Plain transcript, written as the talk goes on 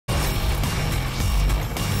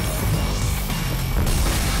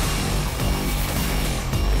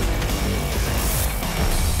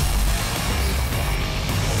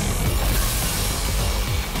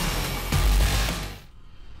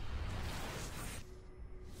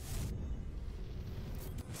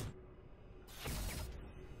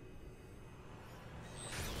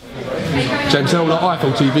James Elder,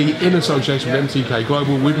 IFL TV, in association with MTK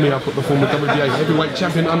Global. With me, I've got the former WBA heavyweight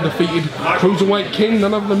champion, undefeated cruiserweight king,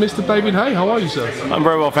 none other than Mr. David Haye. How are you, sir? I'm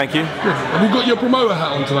very well, thank you. Good. Have you got your promoter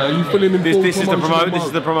hat on today? Are you feeling in full This is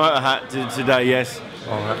the promoter hat today. Yes.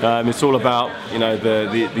 All right. It's all about, you know,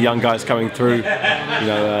 the young guys coming through. You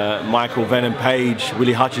know, Michael Venom Page,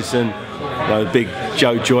 Willie Hutchison, you know, big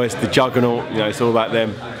Joe Joyce, the Juggernaut. You know, it's all about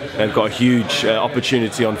them. They've got a huge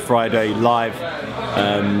opportunity on Friday live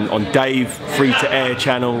on Dave, free to air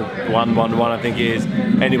channel 111, I think it is.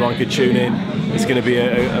 Anyone could tune in. It's going to be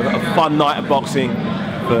a fun night of boxing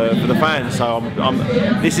for the fans. So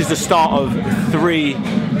this is the start of 3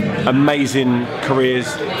 amazing careers.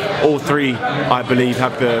 All 3, I believe,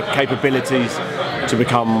 have the capabilities to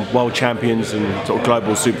become world champions and sort of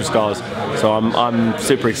global superstars. So I'm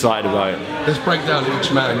super excited about it. Let's break down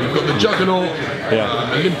each man. You've got the Juggernaut,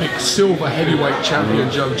 Olympic silver heavyweight champion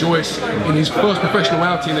Joe Joyce in his first professional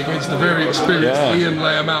outing against the very experienced Ian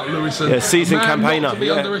Lewison. Yeah, seasoned campaigner.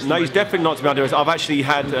 No, he's definitely not to be underestimated. I've actually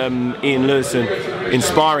had Ian Lewison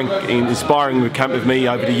inspiring with me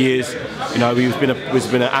over the years. You know, he's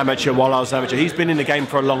been an amateur while I was an amateur. He's been in the game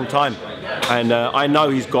for a long time, and I know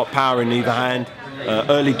he's got power in either hand.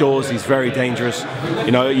 Early doors, he's very dangerous.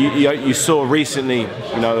 You know, you saw recently,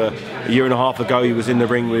 you know, a year and a half ago, he was in the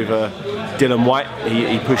ring with Dylan White.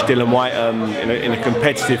 He pushed Dylan White in a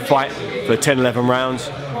competitive fight for 10-11 rounds,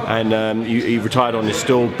 and he retired on his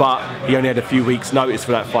stool, but he only had a few weeks notice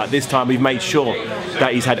for that fight. This time we've made sure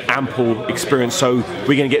that he's had ample experience, so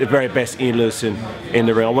we're going to get the very best Ian Lewison in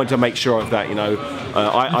the ring. I want to make sure of that, you know.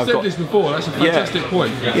 I've said this before, that's a fantastic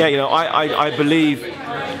point. Yeah, you know, I believe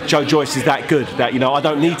Joe Joyce is that good that, you know, I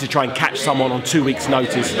don't need to try and catch someone on 2 weeks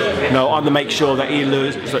notice. You know, I'm to make sure that Ian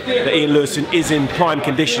Lewison is in prime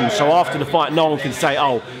condition, so after the fight no one can say,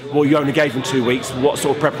 oh, well, you only gave him 2 weeks, what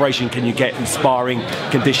sort of preparation can you get in sparring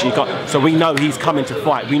condition you got? So we know he's coming to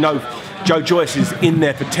fight. We know Joe Joyce is in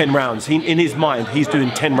there for 10 rounds. In his mind, he's doing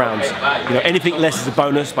 10 rounds. You know, anything less is a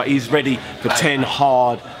bonus, but he's ready for 10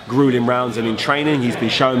 hard, grueling rounds. And in training, he's been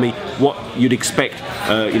showing me what you'd expect,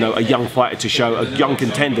 you know, a young fighter to show, a young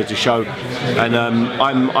contender to show. And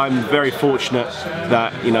I'm very fortunate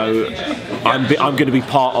that, you know, I'm going to be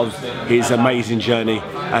part of his amazing journey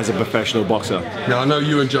as a professional boxer. Now, I know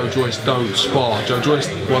you and Joe Joyce don't spar. Joe Joyce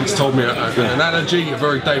once told me an analogy, a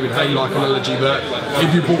very David Haye-like analogy, that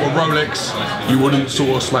if you bought a Rolex, you wouldn't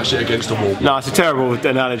sort of smash it against a wall. No, it's a terrible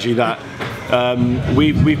analogy, that.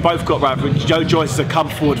 We've both got right. Joe Joyce is a come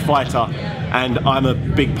forward fighter, and I'm a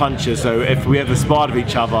big puncher, so if we ever sparred with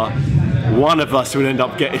each other, one of us would end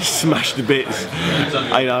up getting smashed to bits,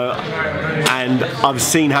 you know. And I've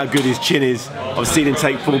seen how good his chin is. I've seen him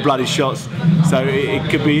take full-blooded shots, so it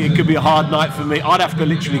could be a hard night for me. I'd have to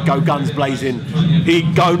literally go guns blazing. He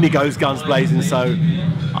only goes guns blazing, so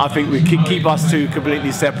I think we keep us 2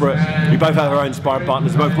 completely separate. We both have our own sparring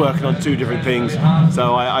partners, both working on 2 different things.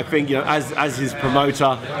 So I think, you know, as his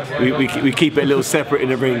promoter, we keep it a little separate in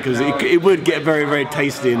the ring, because it would get very, very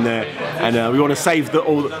tasty in there, and we want to save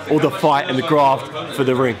all the fight and the graft for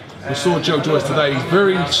the ring. We saw Joe Joyce today. He's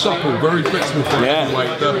very supple, very flexible for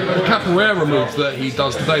heavyweight. The capoeira moves that he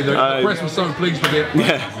does today, the press was so pleased with it.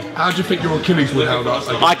 Yeah. How do you think your Achilles would hold up?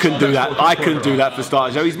 I couldn't do that. I couldn't do that for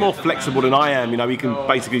starters. He's more flexible than I am. You know, he can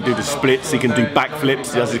basically do the splits. He can do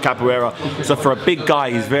backflips. He does his capoeira. So for a big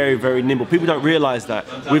guy, he's very, very nimble. People don't realise that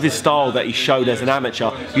with his style that he showed as an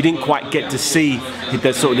amateur, you didn't quite get to see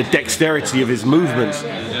the sort of the dexterity of his movements.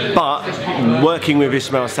 But working with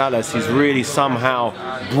Ismael Salas, he's really somehow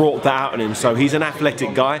brought that out in him. So he's an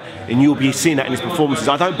athletic guy, and you'll be seeing that in his performances.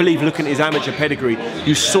 I don't believe, looking at his amateur pedigree,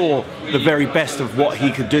 you saw the very best of what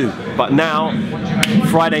he could do. But now,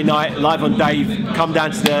 Friday night, live on Dave, come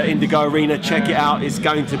down to the Indigo Arena, check it out. It's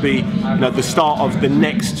going to be, you know, the start of the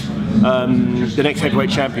next heavyweight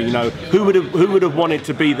champion. You know, who would have wanted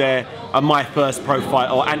to be there at my first pro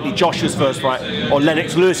fight, or Anthony Joshua's first fight, or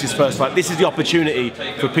Lennox Lewis's first fight? This is the opportunity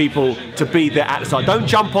for people to be there at the start. Don't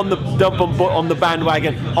jump on the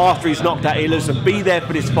bandwagon after he's knocked out Ian Lewison. Be there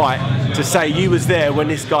for this fight to say you was there when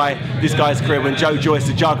this guy's career, when Joe Joyce,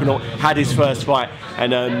 the Juggernaut, had his first fight.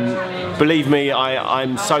 And believe me,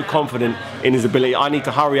 I'm so confident in his ability. I need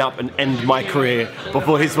to hurry up and end my career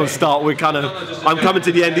before his one start. I'm coming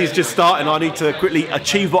to the end. He's just starting. I need to quickly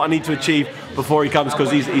achieve what I need to achieve before he comes,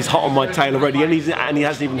 because he's hot on my tail already, and he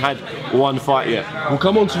hasn't even had one fight yet. We'll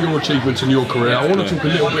come on to your achievements in your career. I want to talk a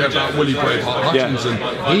little bit about Willie Hutchinson.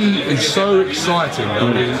 He is so exciting.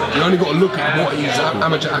 I mean, you only got to look at what his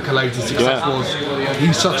amateur accolades and success was.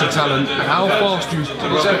 He's such a talent. How fast do you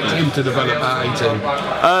expect him to develop at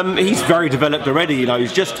 18? He's very developed already. You know,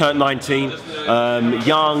 he's just turned 19.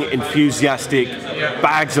 Young, enthusiastic,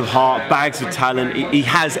 bags of heart, bags of talent. He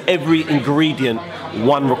has every ingredient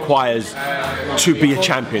one requires to be a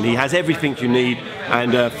champion. He has everything you need,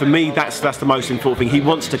 and for me, that's the most important thing. He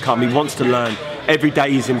wants to come. He wants to learn. Every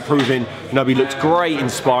day he's improving. You know, he looks great in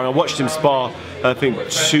sparring. I watched him spar, I think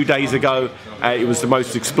 2 days ago. It was the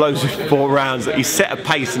most explosive 4 rounds. He set a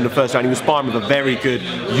pace in the first round. He was sparring with a very good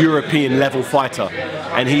European level fighter,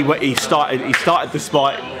 and he started the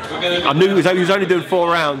spar. I knew he was only doing 4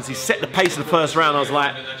 rounds. He set the pace of the first round. I was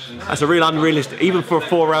like, that's a real unrealistic. Even for a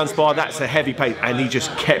 4-round spar, that's a heavy pace. And he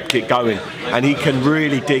just kept it going. And he can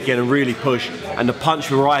really dig in and really push. And the punch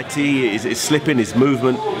variety is slipping, his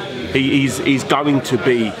movement. He's going to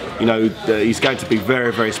be, you know, he's going to be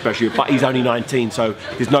very, very special. But he's only 19, so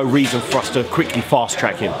there's no reason for us to quickly fast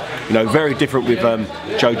track him. You know, very different with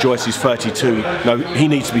Joe Joyce, who's 32. You know, he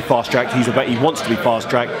needs to be fast tracked. He wants to be fast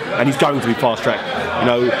tracked, and he's going to be fast tracked. You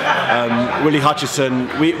know, Willie Hutchison,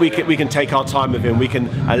 we can take our time with him. We can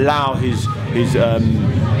allow his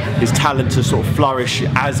talent to sort of flourish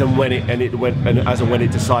as and when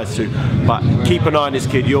it decides to. But keep an eye on this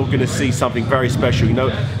kid. You're going to see something very special. You know,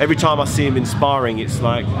 every time I see him in sparring, it's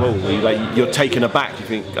like, whoa, like you're taken aback. You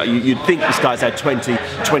think you'd think this guy's had 20,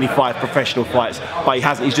 25 professional fights, but he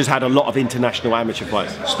hasn't. He's just had a lot of international amateur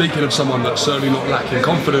fights. Speaking of someone that's certainly not lacking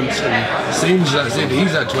confidence, and it seems as if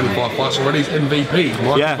he's had 25 fights already. He's MVP,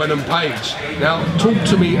 Michael Venom Page. Now, talk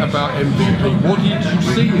to me about MVP. What did you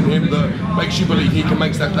see in him that makes you believe he can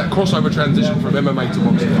make that crossover transition from MMA to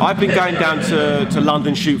boxing? I've been going down to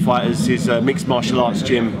London Shoot Fighters, his mixed martial arts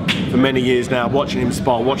gym, for many years now, watching him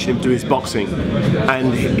spar, watching him do his boxing,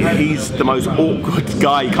 and he's the most awkward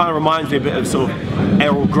guy. He kind of reminds me a bit of sort of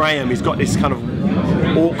Errol Graham. He's got this kind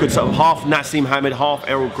of awkward sort of half Nassim Hamed, half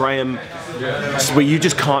Errol Graham, where you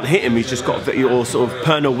just can't hit him. He's just got, or sort of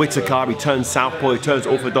Pernell Whitaker. He turns southpaw, he turns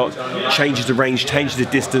orthodox, changes the range, changes the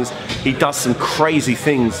distance. He does some crazy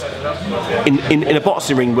things in a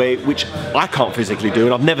boxing ring which I can't physically do,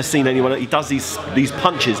 and I've never seen anyone. He does these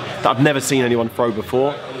punches that I've never seen anyone throw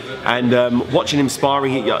before. And watching him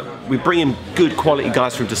sparring, we bring in good quality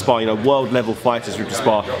guys for him to spar, you know, world level fighters for him to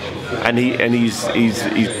spar, and he's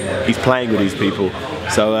playing with these people.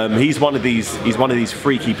 So he's one of these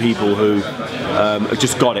freaky people who have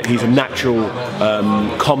just got it. He's a natural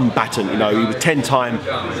combatant. You know, he was 10-time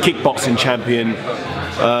kickboxing champion.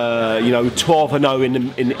 You know,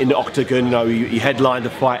 12-0 in the octagon. You know, he headlined a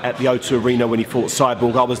fight at the O2 Arena when he fought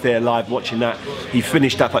Cyborg. I was there live watching that. He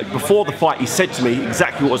finished that fight. Before the fight, he said to me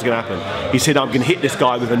exactly what was going to happen. He said, "I'm going to hit this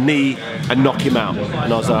guy with a knee and knock him out."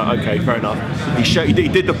 And I was like, "Okay, fair enough." He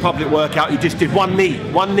did the public workout. He just did one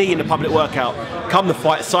knee in the public workout. Come the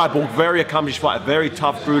fight, Cyborg, very accomplished fighter, very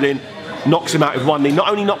tough, grueling. Knocks him out with one knee. Not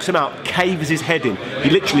only knocks him out, caves his head in.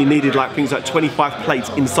 He literally needed like things like 25 plates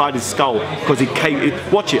inside his skull because he caved.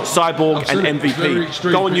 Watch it, Cyborg and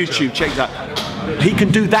MVP. Go on YouTube, check that. He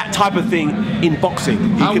can do that type of thing in boxing.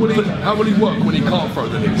 How will he work when he can't throw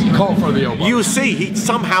the knees? He can't throw the elbow. You'll see, he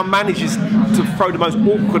somehow manages to throw the most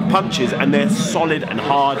awkward punches, and they're solid and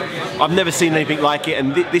hard. I've never seen anything like it,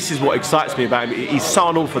 and this is what excites me about him. He's so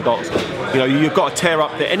unorthodox. You know, you've got to tear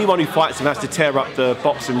up anyone who fights him has to tear up the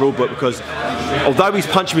boxing rule book, because although he's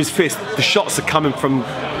punching his fist, the shots are coming from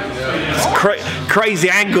crazy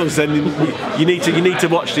angles, and you need to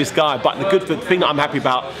watch this guy. But the thing that I'm happy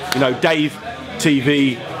about, you know, Dave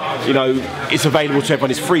TV, you know, it's available to everyone.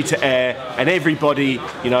 It's free to air, and everybody,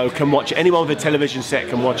 you know, can watch it. Anyone with a television set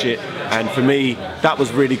can watch it. And for me, that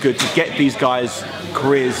was really good to get these guys'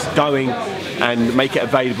 careers going and make it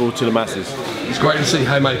available to the masses. It's great to see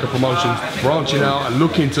Haymaker Promotions branching out and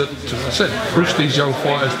looking to as I said, push these young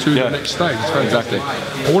fighters to the next stage. It's fantastic.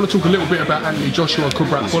 Exactly. I want to talk a little bit about Anthony Joshua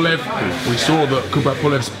Kubrat-Pulev. We saw that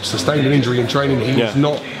Kubrat-Pulev sustained an injury in training. He was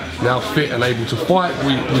not now fit and able to fight.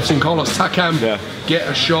 We've seen Carlos Takam get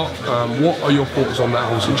a shot. What are your thoughts on that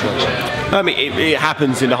whole situation? I mean, it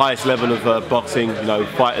happens in the highest level of boxing. You know,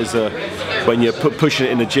 fighters when you're pushing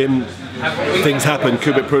it in the gym, things happen.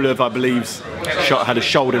 Kubrat-Pulev, I believe, had a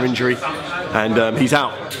shoulder injury, and he's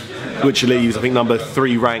out, which leaves, I think, number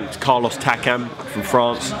 3 ranked Carlos Takam from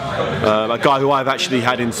France, a guy who I've actually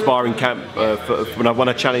had in sparring camp when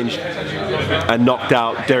I challenged and knocked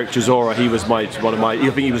out Derek Chisora. He was I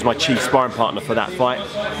think he was my chief sparring partner for that fight,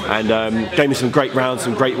 and gave me some great rounds,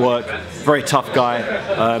 some great work. Very tough guy.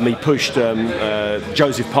 He pushed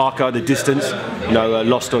Joseph Parker the distance. You know,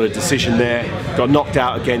 lost on a decision there. Got knocked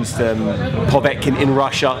out against Povetkin in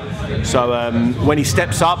Russia. So when he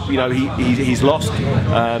steps up, you know, he's lost.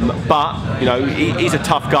 But you know, he's a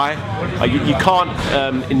tough guy. You can't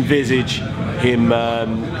can't envisage him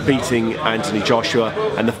beating Anthony Joshua,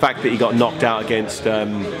 and the fact that he got knocked out against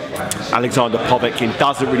Alexander Povetkin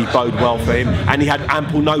doesn't really bode well for him. And he had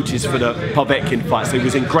ample notice for the Povetkin fight, so he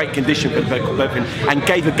was in great condition for the Povetkin and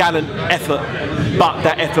gave a gallant effort, but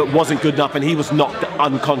that effort wasn't good enough, and he was knocked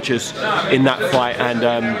unconscious in that fight. And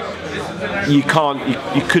you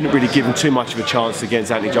couldn't really give him too much of a chance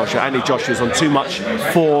against Anthony Joshua. Anthony Joshua's on too much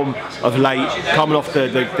form of late, coming off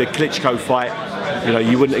the Klitschko fight. You know,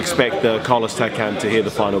 you wouldn't expect Carlos Takam to hear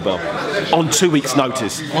the final bell on 2 weeks'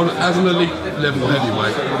 notice. As an elite level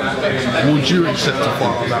heavyweight, would you accept a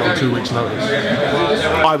fight on 2 weeks' notice?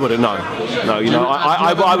 I wouldn't. No. You know,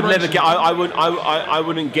 I would never get. I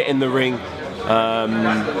wouldn't get in the ring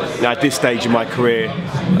at this stage in my career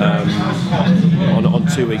on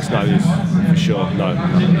 2 weeks' notice, for sure. No.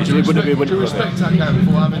 Do you respect Takam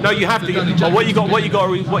for having? No, you have to. What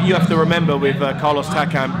you have to remember with Carlos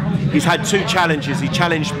Takam, he's had 2 challenges. He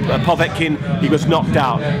challenged Povetkin. He was knocked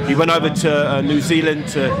out. He went over to New Zealand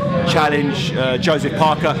to challenge Joseph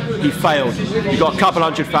Parker. He failed. He got a couple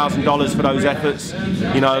 $100,000 for those efforts.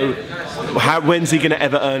 You know, when's he going to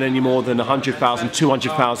ever earn any more than 100,000,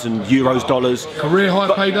 200,000 euros, dollars? Career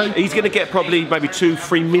high payday? He's going to get probably maybe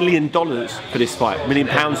 $2-3 million for this fight. £1 million,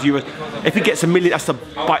 euros. If he gets $1 million,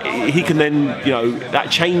 he can then, you know,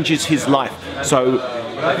 that changes his life. So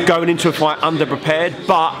going into a fight underprepared,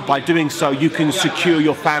 but by doing so you can secure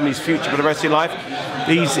your family's future for the rest of your life.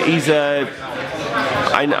 He's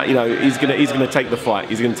gonna take the fight.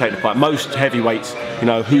 He's gonna take the fight. Most heavyweights, you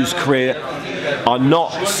know, whose career are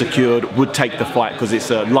not secured would take the fight because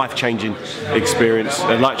it's a life-changing experience,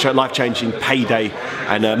 a life-changing payday,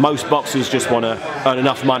 and most boxers just want to earn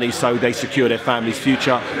enough money so they secure their family's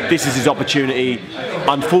future. This is his opportunity.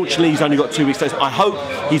 Unfortunately, he's only got 2 weeks left. I hope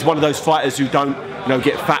he's one of those fighters who don't, you know,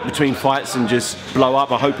 get fat between fights and just blow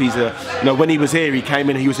up. I hope he's you know, when he was here, he came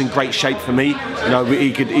in, he was in great shape for me. You know,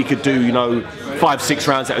 he could do, you know, 5-6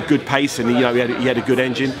 rounds at a good pace, and you know, he had a good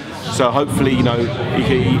engine. So hopefully, you know,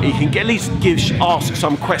 he can at least ask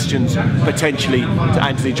some questions potentially to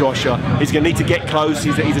Anthony Joshua. He's going to need to get close.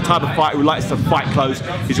 He's a type of fighter who likes to fight close.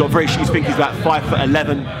 He's got I think he's about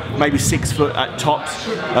 5'11", maybe 6 foot at tops,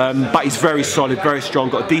 but he's very solid, very strong,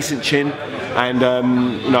 got a decent chin. And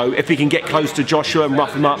you know, if he can get close to Joshua and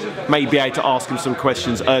rough him up, may be able to ask him some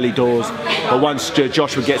questions early doors. But once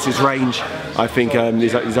Joshua gets his range, I think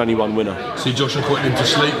there's only one winner. See Joshua putting him to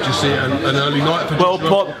sleep? Do you see an early night for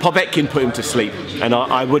Joshua? Well, Povetkin put him to sleep, and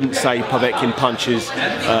I wouldn't say Povetkin punches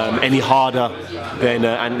any harder than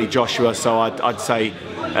Anthony Joshua. So I'd say,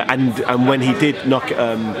 and when he did knock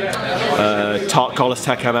Carlos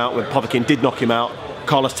Takam out, when Povetkin did knock him out,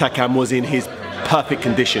 Carlos Takam was in his perfect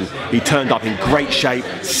condition. He turned up in great shape,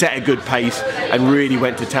 set a good pace, and really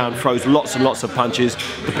went to town, throws lots and lots of punches.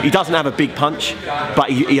 He doesn't have a big punch, but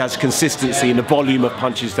he has consistency in the volume of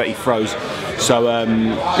punches that he throws. So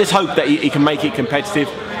let's hope that he can make it competitive.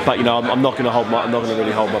 But you know, I'm not going to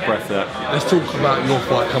really hold my breath for that. Let's talk about your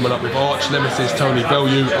fight coming up with arch nemesis Tony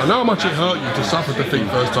Bellew. I know how much it hurt you to suffer defeat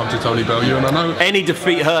first time to Tony Bellew, and I know any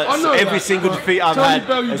defeat hurts. Every single defeat I've had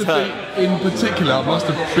has hurt. In particular, must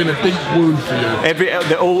have been a deep wound for you.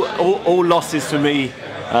 All losses for me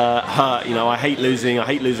hurt. You know, I hate losing. I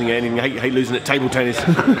hate losing anything. I hate losing at table tennis,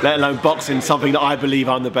 let alone boxing, something that I believe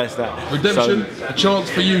I'm the best at. Redemption, a chance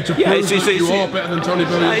for you to prove that you are better than Tony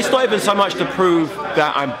Bellew. It's not even so much to prove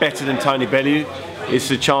that I'm better than Tony Bellew. It's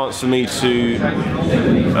a chance for me to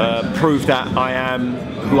prove that I am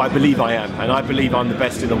who I believe I am, and I believe I'm the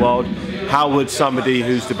best in the world. How would somebody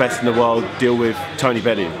who's the best in the world deal with Tony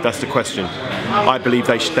Bellew? That's the question. I believe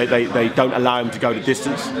they don't allow him to go the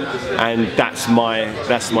distance, and that's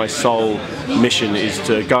my sole mission, is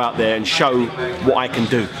to go out there and show what I can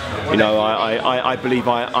do. You know, I believe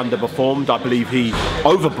I underperformed. I believe he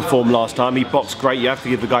overperformed last time. He boxed great. You have to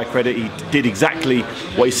give the guy credit. He did exactly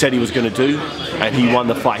what he said he was going to do, and he won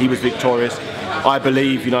the fight. He was victorious. I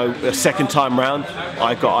believe, you know, a second time round,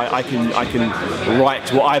 I can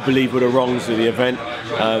right what I believe were the wrongs of the event.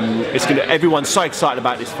 Everyone's so excited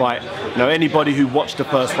about this fight. You know, anybody who watched the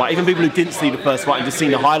first fight, even people who didn't see the first fight and just seen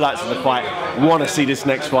the highlights of the fight, want to see this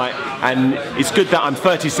next fight. And it's good that I'm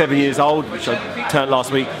 37 years old, which I turned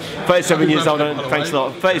last week. 37 years old. Thanks a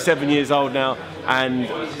lot. 37 years old now. And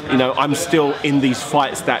you know, I'm still in these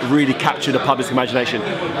fights that really capture the public's imagination.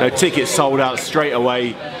 You know, tickets sold out straight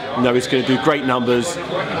away. You know, it's going to do great numbers.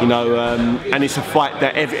 You know, and it's a fight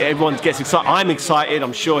that everyone gets excited. I'm excited.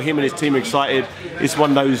 I'm sure him and his team are excited. It's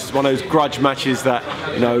one of those grudge matches that,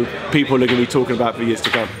 you know, people are going to be talking about for years to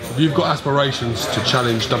come. if you've got aspirations to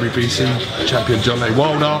challenge WBC champion John A.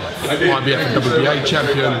 Wilder, IBF and WBA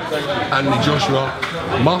champion Anthony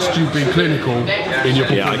Joshua, must you be clinical in your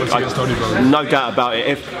performance against Tony Bellew? No doubt about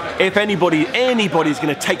it. If anybody's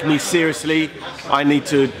going to take me seriously, I need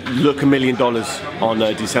to look $1 million on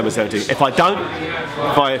December 17th. If I don't,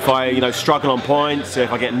 if I struggle on points,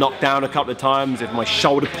 if I get knocked down a couple of times, if my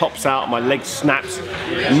shoulder pops out, my leg snaps,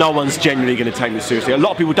 no one's genuinely going to take me seriously. A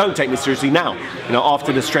lot of people don't take me seriously now.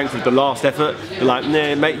 After the strength of the last effort, they're like,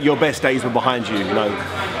 nah, mate, your best days were behind you.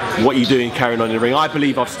 What are you doing carrying on in the ring? I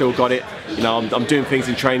believe I've still got it. I'm doing things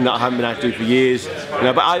in training that I haven't been able to do for years.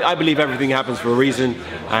 But I believe everything happens for a reason,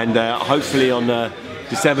 and hopefully on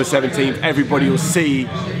December 17th, everybody will see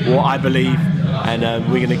what I believe, and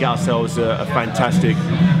we're going to get ourselves a fantastic,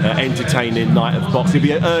 entertaining night of boxing. It'll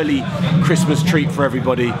be an early Christmas treat for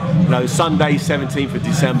everybody. Sunday, 17th of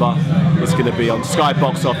December. It's going to be on Sky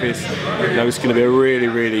Box Office. It's going to be a really,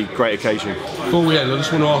 really great occasion. Before we end, I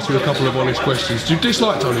just want to ask you a couple of honest questions. Do you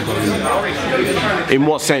dislike Tony Bellew? In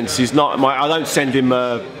what sense? He's not I don't send him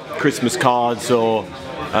Christmas cards or.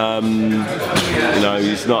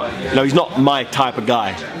 He's not my type of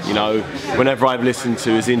guy. Whenever I've listened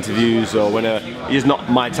to his interviews or he's not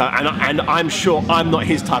my type, and I'm sure I'm not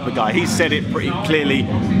his type of guy. He said it pretty clearly.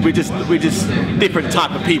 We're just different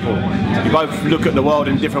type of people. We both look at the world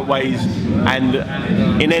in different ways, and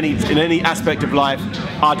in any aspect of life,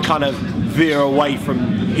 I'd kind of veer away from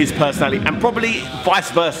his personality, and probably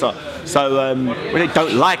vice versa. So when I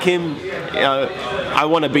don't like him, I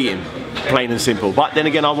want to beat him. Plain and simple. But then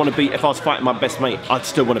again, if I was fighting my best mate, I'd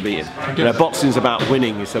still want to beat him. Boxing's about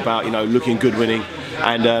winning. It's about looking good winning.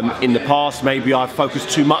 And in the past, maybe I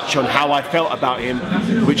focused too much on how I felt about him,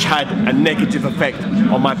 which had a negative effect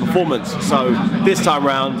on my performance. So this time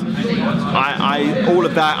round, all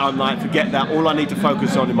of that, I'm like, forget that. All I need to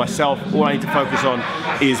focus on is myself. All I need to focus on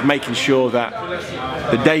is making sure that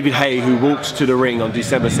the David Haye who walks to the ring on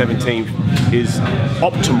December 17th is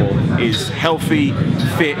optimal, is healthy,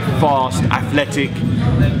 fit, fast, athletic,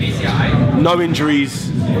 no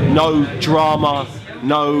injuries, no drama,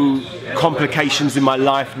 no complications in my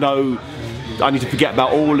life, I need to forget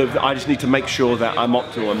about I just need to make sure that I'm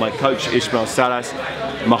optimal. And my coach Ismail Salas,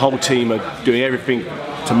 my whole team are doing everything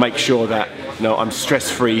to make sure that I'm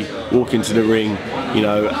stress-free, walk into the ring,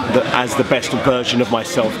 as the best version of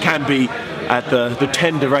myself can be at the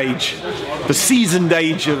tender age, the seasoned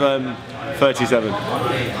age of 37.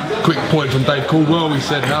 Quick point from Dave Caldwell. He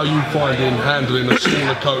said, how you finding handling a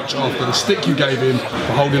smaller coach after the stick you gave him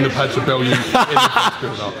for holding the pads for Bellew in the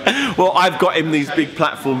build-up? Well, I've got him these big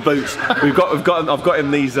platform boots. I've got him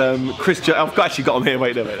these Christian. I've actually got them here.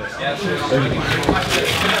 Wait a minute.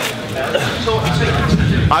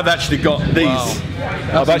 I've actually got these.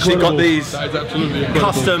 Wow. I've actually got these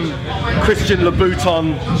custom Christian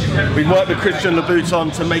Louboutin. We worked with Christian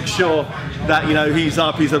Louboutin to make sure that he's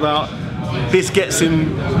up. He's about. This gets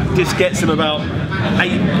him about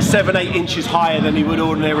 7, 8 inches higher than he would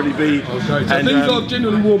ordinarily be. Okay, so these are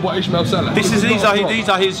generally worn by Ismail Salas. These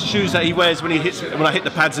are his shoes that he wears when I hit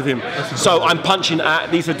the pads of him. So I'm punching at.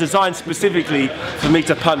 These are designed specifically for me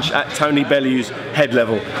to punch at Tony Bellew's head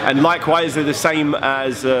level, and likewise they're the same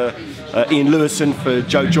as Ian Lewison for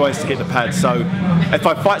Joe Joyce to hit the pads. So if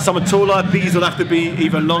I fight someone taller, these will have to be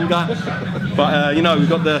even longer. But we've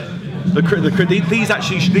got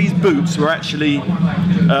these boots were actually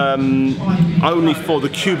only for the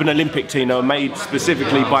Cuban Olympic team. They were made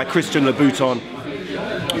specifically by Christian Louboutin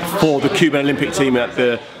for the Cuban Olympic team at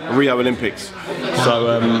the Rio Olympics.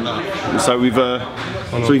 So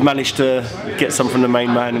we've managed to get some from the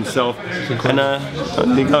main man himself, and there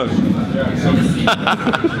you go.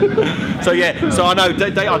 So I know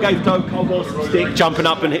I gave Doug Caldwell some stick, jumping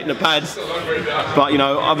up and hitting the pads, but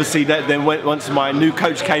obviously then once my new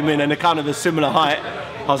coach came in and they're kind of a similar height,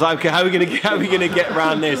 I was like, okay, how are we gonna get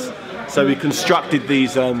around this? So we constructed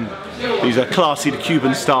these are classy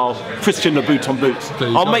Cuban style Christian Louboutin boots.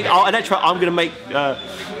 I'm going to make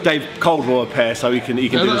Dave Caldwell a pair so he can do the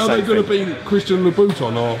same thing. Are they going to be Christian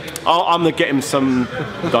Louboutin or? I'm going to get him some,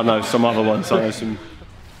 I don't know, some other ones.